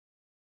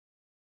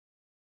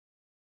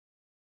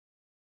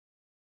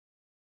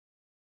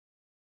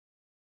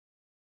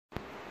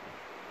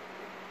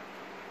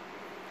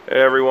Hey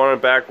everyone, I'm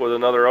back with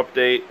another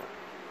update.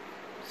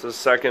 It's the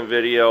second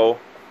video.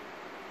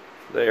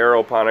 The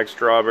Aeroponic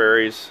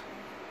Strawberries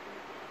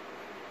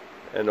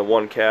and the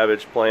one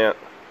cabbage plant.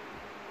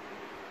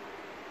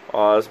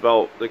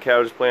 The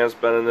cabbage plant's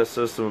been in this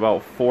system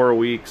about 4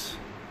 weeks.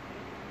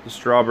 The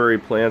strawberry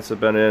plants have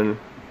been in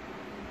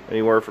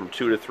anywhere from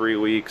 2 to 3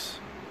 weeks.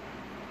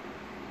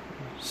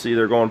 See,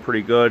 they're going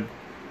pretty good.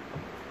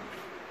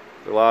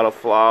 A lot of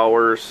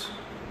flowers.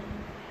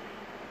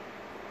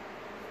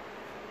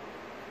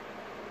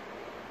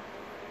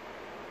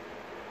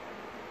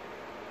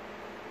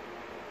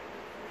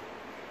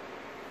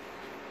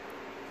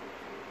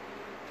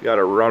 Got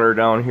a runner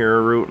down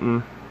here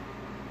rooting.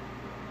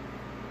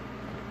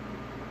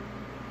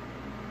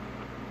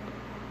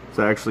 It's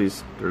actually,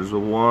 there's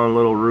one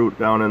little root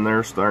down in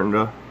there starting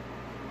to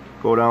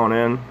go down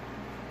in.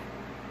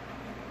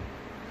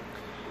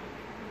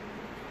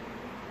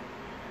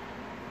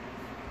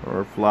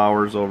 Our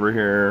flowers over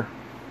here.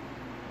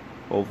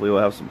 Hopefully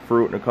we'll have some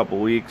fruit in a couple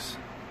weeks.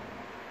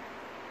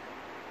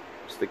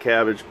 It's the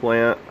cabbage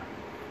plant.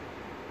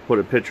 Put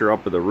a picture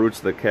up of the roots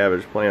of the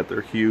cabbage plant.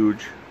 They're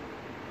huge.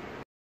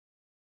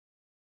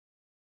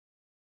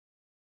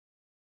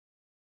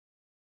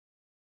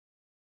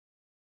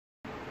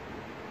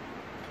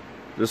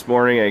 This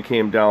morning I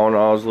came down,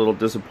 I was a little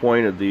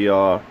disappointed.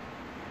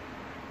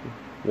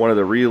 One of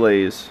the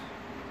relays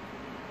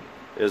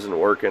isn't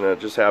working. It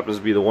just happens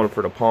to be the one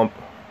for the pump.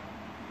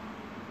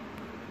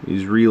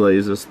 These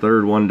relays, this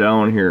third one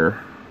down here.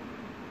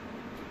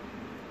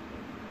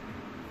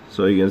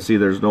 So you can see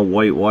there's no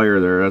white wire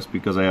there. That's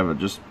because I have it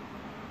just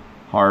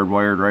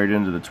hardwired right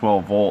into the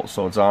 12 volt,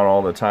 so it's on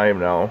all the time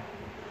now.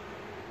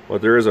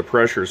 But there is a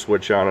pressure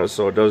switch on it,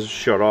 so it does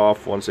shut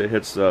off once it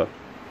hits the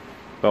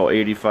about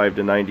 85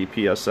 to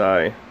 90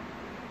 psi.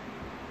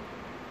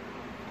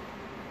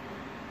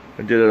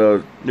 I did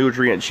a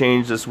nutrient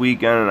change this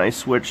weekend and I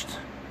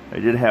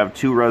did have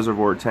 2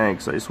 reservoir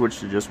tanks. I switched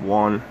to just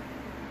one.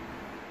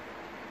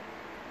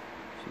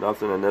 There's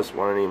nothing in this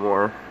one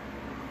anymore.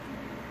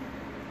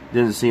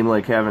 Didn't seem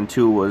like having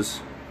 2 was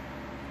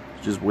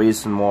just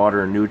wasting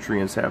water and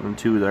nutrients having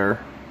 2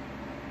 there.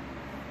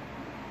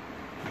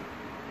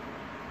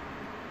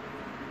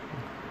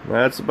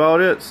 That's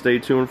about it. Stay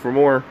tuned for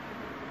more.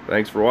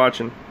 Thanks for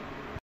watching.